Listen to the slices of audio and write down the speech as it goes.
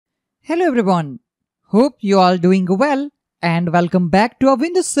Hello everyone, hope you all doing well and welcome back to our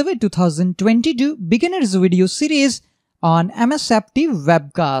Windows Server 2022 Beginners video series on MSFT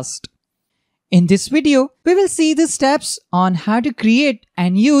webcast. In this video, we will see the steps on how to create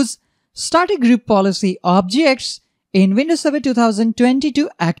and use Starter Group Policy objects in Windows Server 2022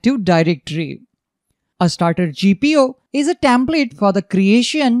 Active Directory. A Starter GPO is a template for the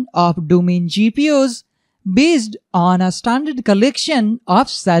creation of domain GPOs based on a standard collection of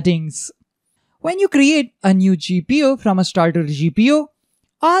settings. When you create a new GPO from a Starter GPO,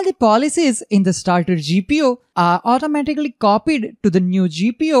 all the policies in the Starter GPO are automatically copied to the new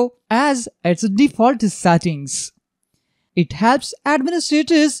GPO as its default settings. It helps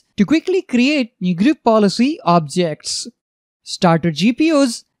administrators to quickly create new group policy objects. Starter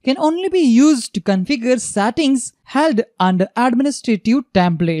GPOs can only be used to configure settings held under administrative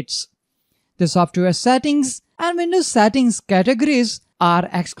templates. The software settings and Windows settings categories are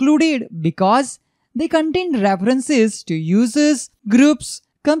excluded because they contain references to users, groups,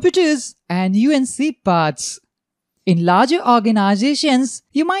 computers, and UNC paths. In larger organizations,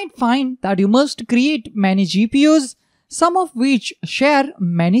 you might find that you must create many GPOs, some of which share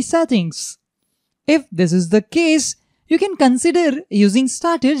many settings. If this is the case, you can consider using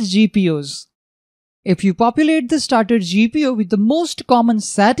Starter GPOs. If you populate the Starter GPO with the most common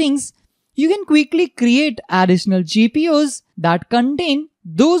settings, you can quickly create additional GPOs that contain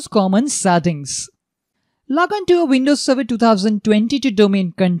those common settings. Log on to a Windows Server 2022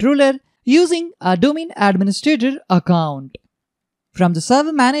 domain controller using a domain administrator account. From the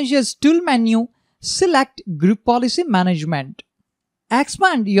Server Manager's tool menu, select Group Policy Management.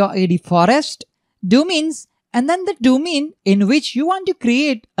 Expand your AD forest, domains, and then the domain in which you want to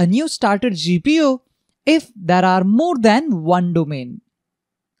create a new Starter GPO if there are more than one domain.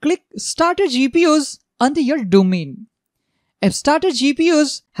 Click Starter GPOs under your domain. If Starter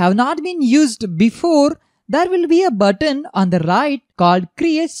GPOs have not been used before, there will be a button on the right called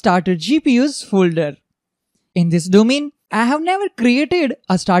Create Starter GPOs folder. In this domain, I have never created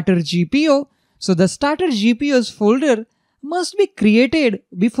a Starter GPO, so the Starter GPOs folder must be created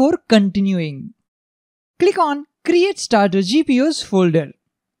before continuing. Click on Create Starter GPOs folder.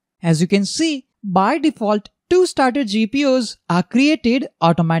 As you can see, by default, 2 Starter GPOs are created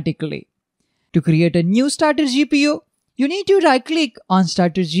automatically. To create a new Starter GPO, you need to right-click on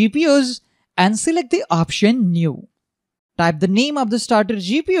Starter GPOs and select the option New. Type the name of the Starter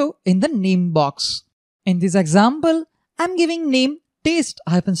GPO in the name box. In this example, I'm giving name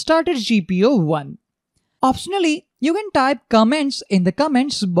Test-Starter GPO 1. Optionally, you can type comments in the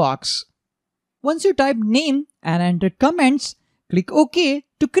comments box. Once you type name and enter comments, click OK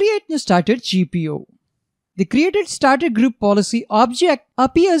to create new Starter GPO. The created Starter Group Policy object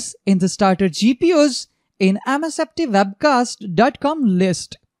appears in the Starter GPOs in msftwebcast.com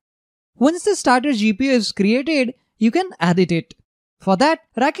list. Once the Starter GPO is created, you can edit it. For that,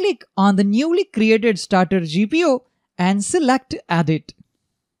 right-click on the newly created Starter GPO and select Edit.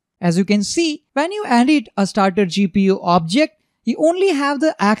 As you can see, when you edit a Starter GPO object, you only have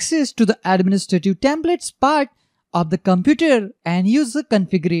the access to the administrative templates part of the computer and user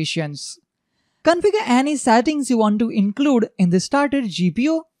configurations. Configure any settings you want to include in the Starter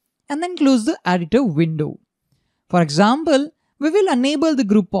GPO and then close the editor window. For example, we will enable the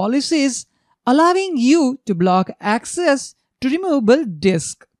group policies, allowing you to block access to removable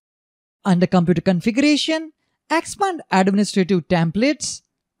disk. Under Computer Configuration, expand Administrative Templates,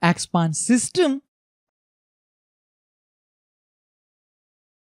 expand System,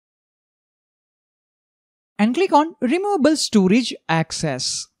 and click on Removable Storage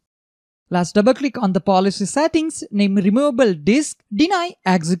Access. Let's double-click on the policy settings named Removable Disk, Deny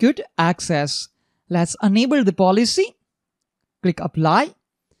Execute Access. Let's enable the policy. Click Apply.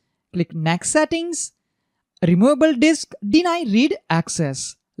 Click Next Settings. Removable Disk, Deny Read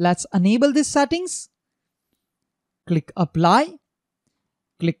Access. Let's enable these settings. Click Apply.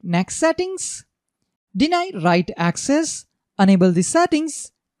 Click Next Settings. Deny Write Access. Enable the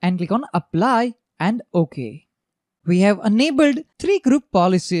settings and click on Apply and OK. We have enabled 3 group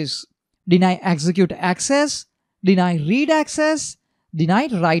policies: Deny Execute Access, Deny Read Access, Deny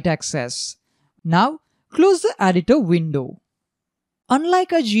Write Access. Now, close the editor window.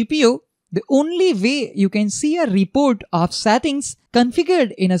 Unlike a GPO, the only way you can see a report of settings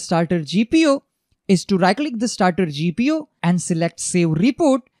configured in a Starter GPO is to right-click the Starter GPO and select Save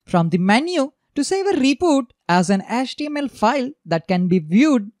Report from the menu to save a report as an HTML file that can be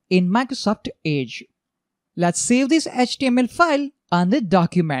viewed in Microsoft Edge. Let's save this HTML file under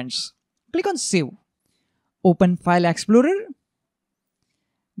Documents. Click on Save. Open File Explorer.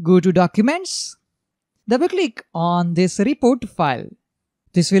 Go to Documents. Double-click on this report file.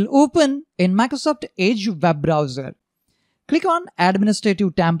 This will open in Microsoft Edge web browser. Click on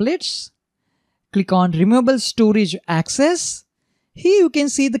Administrative Templates. Click on Removable Storage Access. Here you can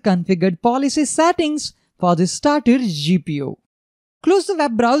see the configured policy settings for the Starter GPO. Close the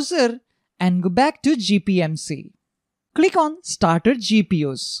web browser and go back to GPMC. Click on Starter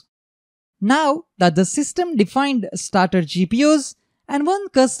GPOs. Now that the system-defined Starter GPOs and one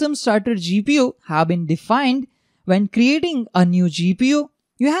custom Starter GPO have been defined, when creating a new GPO,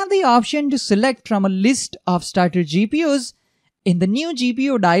 you have the option to select from a list of Starter GPOs in the New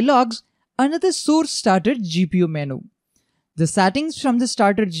GPO dialogs under the Source Starter GPO menu. The settings from the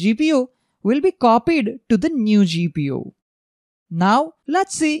Starter GPO will be copied to the new GPO. Now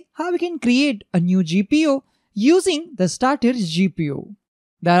let's see how we can create a new GPO using the Starter GPO.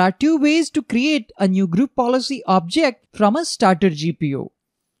 There are two ways to create a new group policy object from a Starter GPO.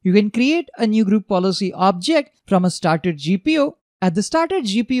 You can create a new group policy object from a Starter GPO at the Starter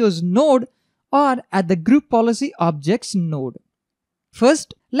GPO's node or at the Group Policy Objects node.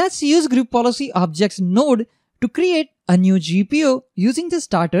 First, let's use Group Policy Objects node to create a new GPO using the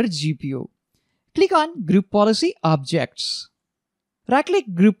Starter GPO. Click on Group Policy Objects.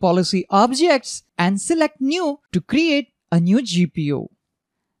 Right-click Group Policy Objects and select New to create a new GPO.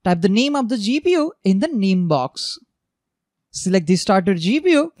 Type the name of the GPO in the name box. Select the Starter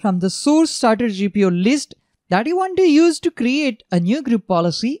GPO from the Source Starter GPO list that you want to use to create a new group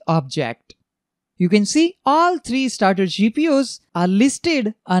policy object. You can see all three Starter GPOs are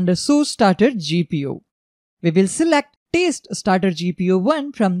listed under Source Starter GPO. We will select Test Starter GPO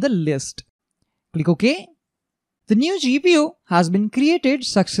 1 from the list. Click OK. The new GPO has been created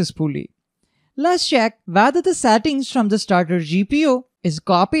successfully. Let's check whether the settings from the Starter GPO is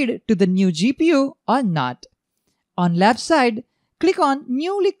copied to the new GPO or not. On left side, click on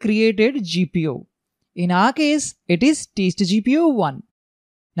Newly Created GPO. In our case, it is Test GPO 1.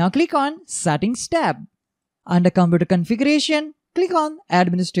 Now click on Settings tab. Under Computer Configuration, click on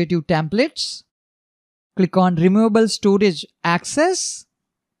Administrative Templates. Click on Removable Storage Access.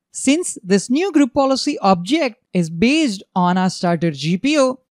 Since this new group policy object is based on our Starter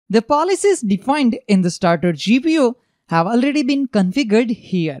GPO, the policies defined in the Starter GPO have already been configured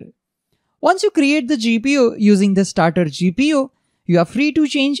here. Once you create the GPO using the Starter GPO, you are free to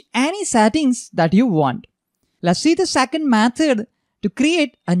change any settings that you want. Let's see the second method to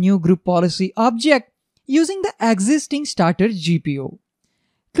create a new group policy object using the existing Starter GPO.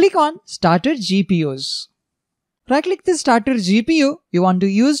 Click on Starter GPOs. Right-click the Starter GPO you want to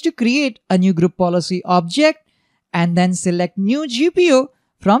use to create a new group policy object and then select New GPO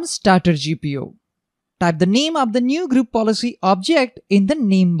from Starter GPO. Type the name of the new group policy object in the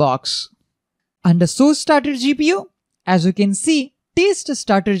name box. Under Source Starter GPO, as you can see, Test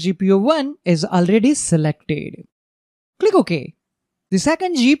Starter GPO 1 is already selected. Click OK. The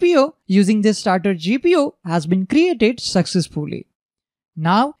second GPO using the Starter GPO has been created successfully.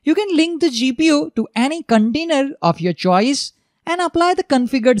 Now you can link the GPO to any container of your choice and apply the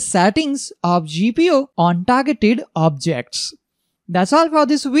configured settings of GPO on targeted objects. That's all for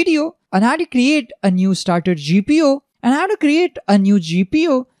this video on how to create a new Starter GPO and how to create a new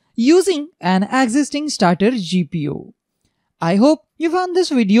GPO using an existing Starter GPO. I hope you found this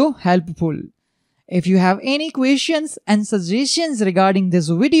video helpful. If you have any questions and suggestions regarding this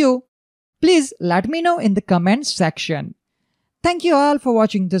video, please let me know in the comments section. Thank you all for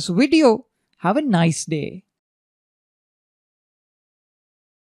watching this video. Have a nice day.